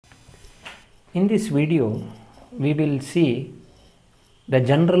In this video, we will see the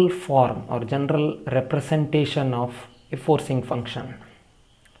general form or general representation of a forcing function.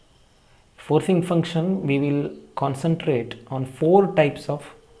 Forcing function, we will concentrate on four types of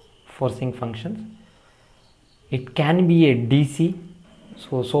forcing functions. It can be a DC.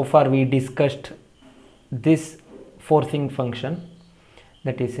 So far we discussed this forcing function,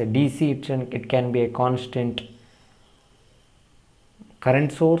 that is a DC. It can be a constant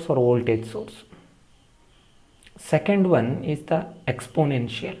current source or voltage source. Second one is the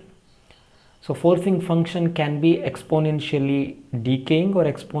exponential. So forcing function can be exponentially decaying or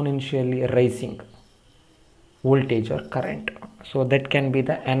exponentially rising voltage or current. So that can be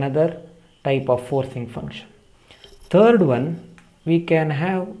the another type of forcing function. Third one, we can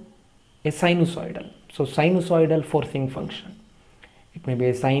have a sinusoidal. So sinusoidal forcing function. It may be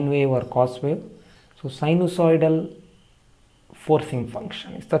a sine wave or cos wave. So sinusoidal forcing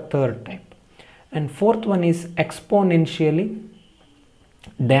function is the third type. And fourth one is exponentially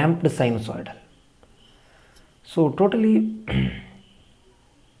damped sinusoidal. So totally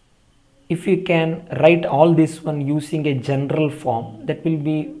if you can write all this one using a general form, that will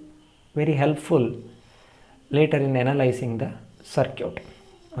be very helpful later in analyzing the circuit.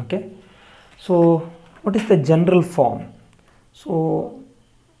 Okay, so what is the general form? So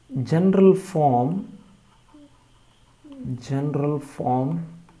general form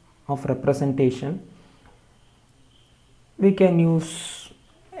of representation, we can use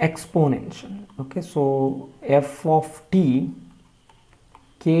exponential. Okay, so f of t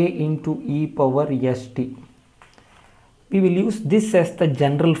k into e power st. We will use this as the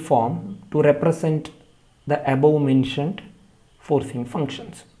general form to represent the above mentioned forcing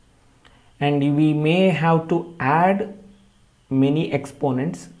functions, and we may have to add many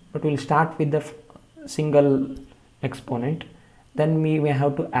exponents, but we will start with the single exponent, then we may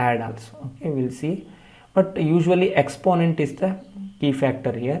have to add also. Okay, we will see, but usually exponent is the key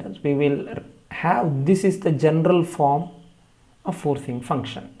factor here. So we will have, this is the general form of forcing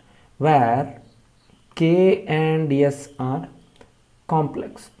function where k and s are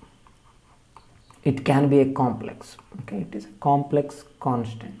complex. It can be a complex. Okay, it is a complex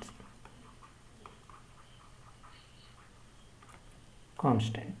constants.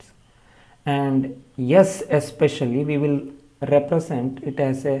 And s especially, we will represent it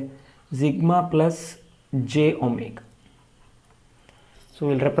as a sigma plus j omega. So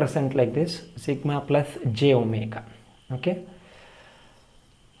we will represent like this, sigma plus j omega. Okay,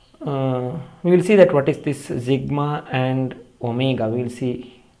 we will see that what is this sigma and omega, we will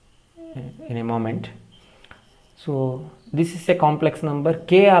see in a moment. So this is a complex number.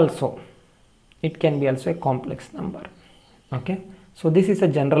 K also, it can be also a complex number. Okay, so this is a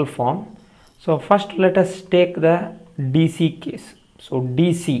general form. So first let us take the DC case. So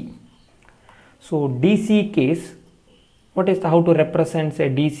DC case, what is the, how to represent a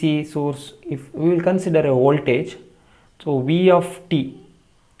DC source? If we will consider a voltage, so V of t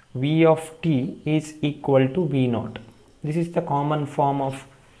is equal to V naught. This is the common form of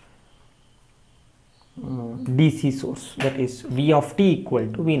DC source, that is V of t equal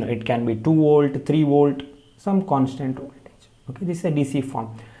to V naught. It can be 2 volt, 3 volt, some constant voltage. Okay, this is a DC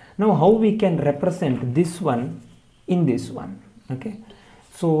form. Now how we can represent this one in this one? Okay,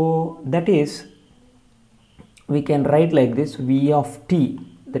 so that is, we can write like this, V of t,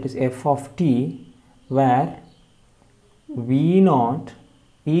 that is f of t, where V naught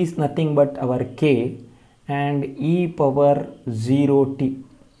is nothing but our k and e power 0t,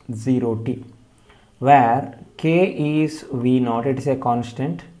 where k is V naught, it is a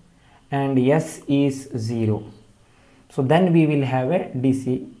constant, and s is 0. So then we will have a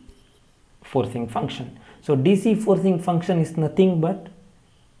DC forcing function. So DC forcing function is nothing but,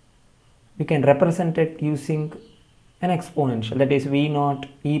 we can represent it using an exponential, that is V naught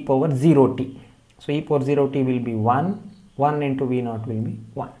e power 0t. So e power 0t will be 1 into V naught will be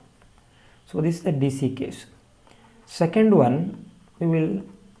 1. So this is the DC case. Second one, we will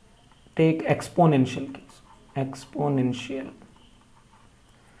take exponential case.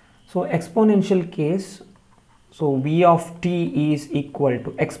 So exponential case, so V of t is equal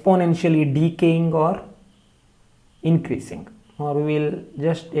to exponentially decaying or increasing, or we will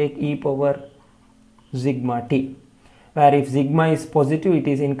just take e power sigma t, where if sigma is positive it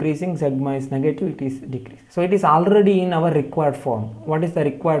is increasing, sigma is negative it is decreasing. So it is already in our required form. What is the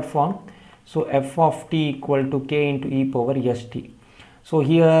required form? So f of t equal to k into e power st. So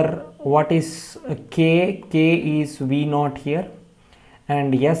here what is k? K is V naught here,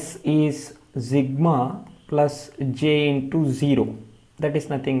 and s is sigma plus j into 0, that is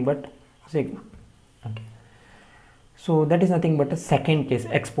nothing but sigma. Okay, So that is nothing but a second case,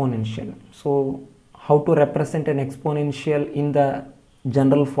 exponential. So how to represent an exponential in the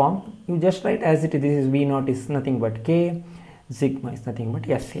general form? You just write as it is. This is v naught is nothing but k, sigma is nothing but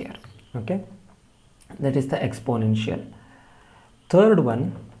s here. Okay, that is the exponential. Third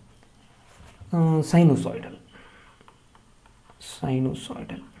one, sinusoidal.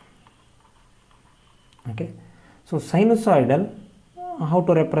 Okay, so sinusoidal, how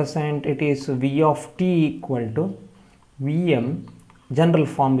to represent it is v of t equal to Vm, general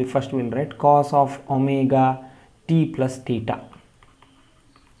form we first will write cos of omega t plus theta.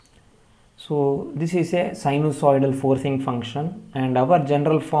 So this is a sinusoidal forcing function, and our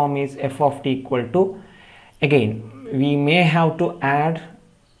general form is f of t equal to, again we may have to add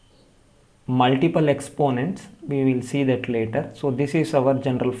multiple exponents, we will see that later. So this is our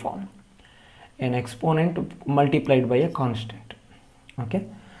general form, an exponent multiplied by a constant. Okay,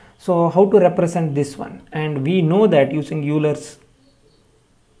 so how to represent this one? And we know that using Euler's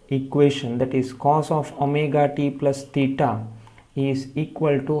equation, that is cos of omega t plus theta is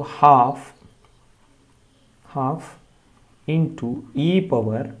equal to half into e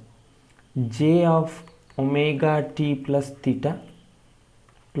power j of omega t plus theta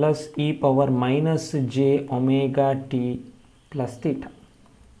plus e power minus j omega t plus theta.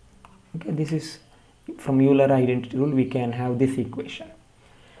 Okay, this is from Euler identity rule, we can have this equation.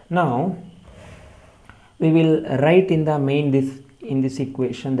 Now we will write in the main in this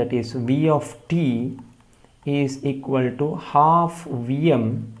equation, that is v of t is equal to half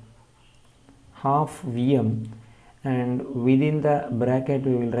Vm, and within the bracket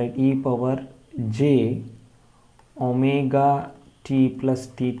we will write e power j omega t plus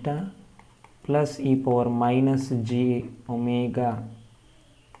theta plus e power minus j omega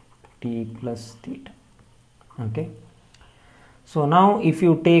t plus theta. Okay, so now if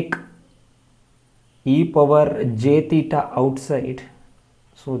you take e power j theta outside,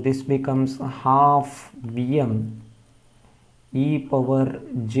 so this becomes half Vm e power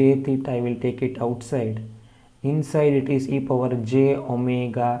j theta, I will take it outside, inside it is e power j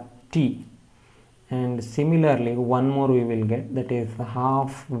omega t, and similarly one more we will get, that is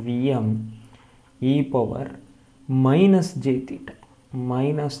half Vm e power minus j theta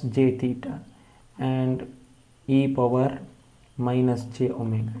and e power minus j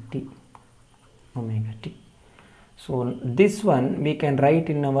omega t. So this one we can write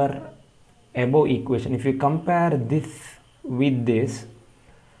in our above equation. If you compare this with this,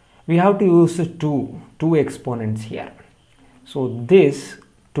 we have to use two exponents here. So this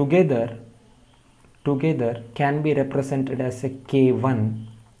together can be represented as a k1,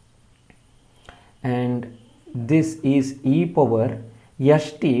 and this is e power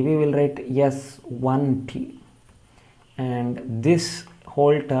st, we will write s1t, and this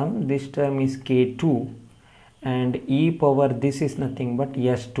whole term, this term is k2, and e power this is nothing but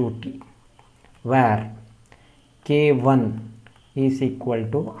s2t, where k1 is equal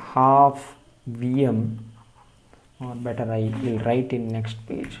to half Vm, or better I will write in next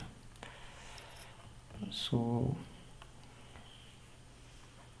page. So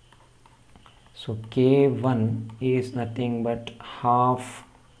k1 is nothing but half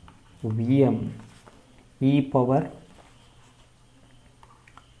Vm e power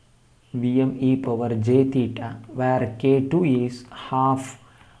j theta, where k2 is half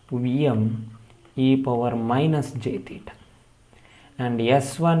Vm e power minus j theta, and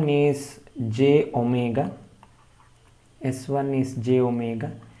s1 is j omega,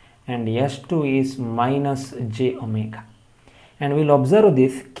 and s2 is minus j omega. And we'll observe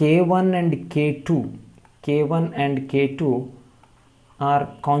this k1 and k2 are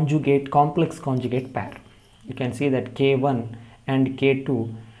complex conjugate pair. You can see that k1 and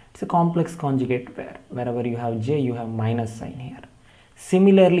k2, it's a complex conjugate pair. Wherever you have j, you have minus sign here.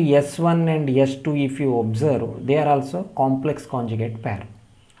 Similarly, s1 and s2, if you observe, they are also complex conjugate pair.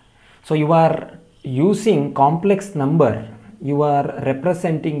 So you are using complex number, you are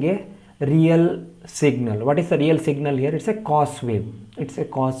representing a real signal. What is the real signal here? It's a cos wave.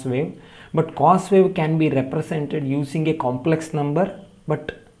 But cos wave can be represented using a complex number,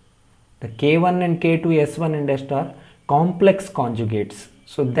 but the k1 and k2, s1 and s2 are complex conjugates.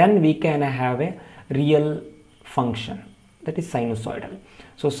 So then we can have a real function, that is sinusoidal.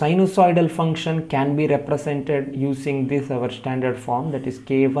 So sinusoidal function can be represented using this our standard form, that is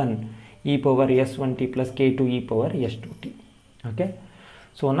k1 e power s1t plus k2 e power s2t. Okay.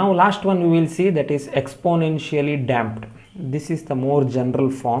 So now last one we will see, that is exponentially damped. This is the more general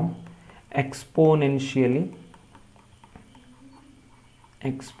form, exponentially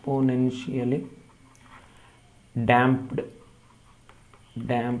damped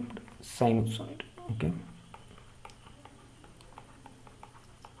sinusoid. Okay,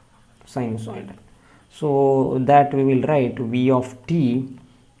 sinusoidal. So that we will write V of t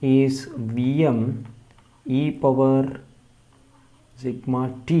is Vm e power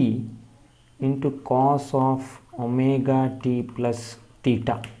sigma t into cos of omega t plus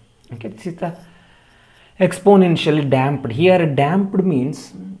theta. Okay, this is the exponentially damped. Here damped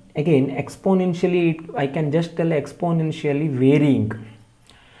means, again, exponentially, I can just tell exponentially varying.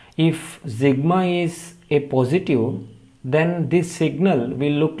 If sigma is a positive, then this signal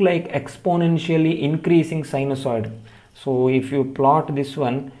will look like exponentially increasing sinusoid. So if you plot this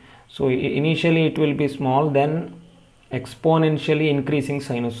one, so initially it will be small, then exponentially increasing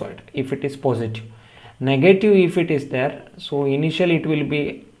sinusoid if it is positive. Negative if it is there, so initially it will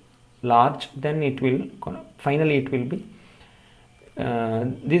be large, then it will finally it will be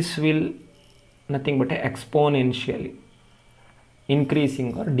this will nothing but exponentially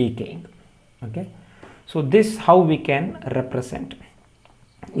increasing or decaying. Okay, so this how we can represent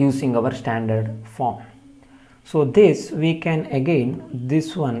using our standard form. So this we can, again,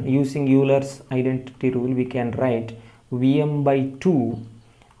 this one using Euler's identity rule, we can write Vm by 2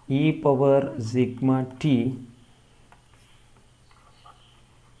 e power sigma t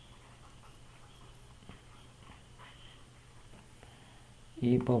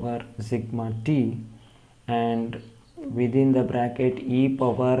e power sigma t, and within the bracket e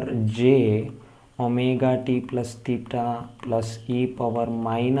power j omega t plus theta plus e power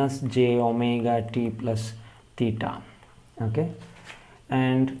minus j omega t plus theta. Okay,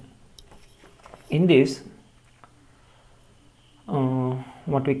 and in this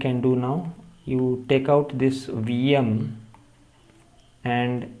what we can do now, you take out this Vm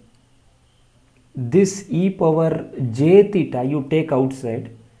and this e power j theta you take outside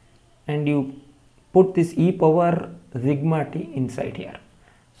and you put this e power sigma t inside here.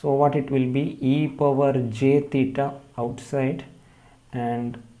 So what it will be, e power j theta outside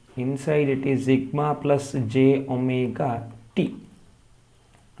and inside it is sigma plus j omega t.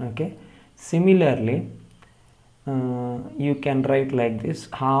 Okay, similarly you can write like this,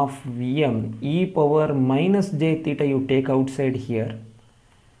 half Vm e power minus j theta you take outside here,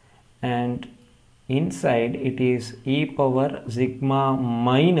 and inside it is e power sigma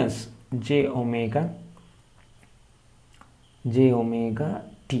minus j omega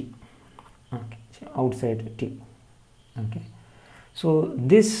t. Okay, outside t. Okay, so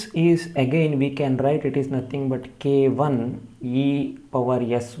this is, again, we can write it is nothing but k1 e power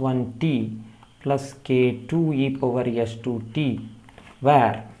s1 t plus k2 e power s2 t,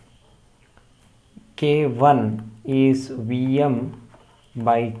 where k1 is Vm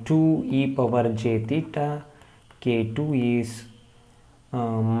by 2 e power j theta, k2 is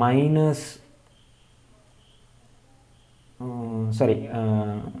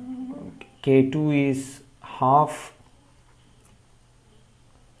k2 is half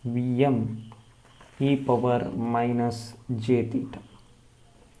Vm e power minus j theta.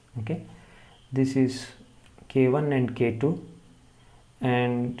 Okay, this is k1 and k2,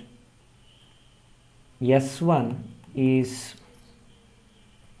 and s1 is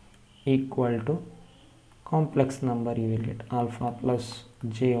equal to complex number, you will get alpha plus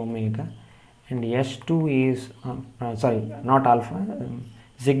j omega, and s2 is not alpha,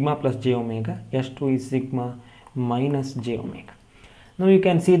 sigma plus j omega, s2 is sigma minus j omega. Now you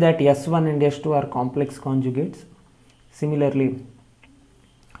can see that s1 and s2 are complex conjugates. Similarly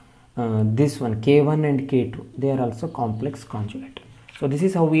this one k1 and k2, they are also complex conjugate. So this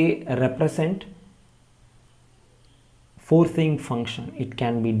is how we represent forcing function. It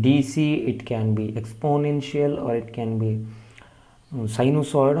can be DC, it can be exponential, or it can be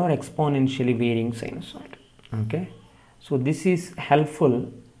sinusoid or exponentially varying sinusoid. Okay, so this is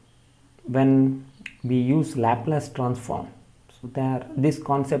helpful when we use Laplace transform. So this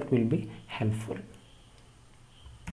concept will be helpful.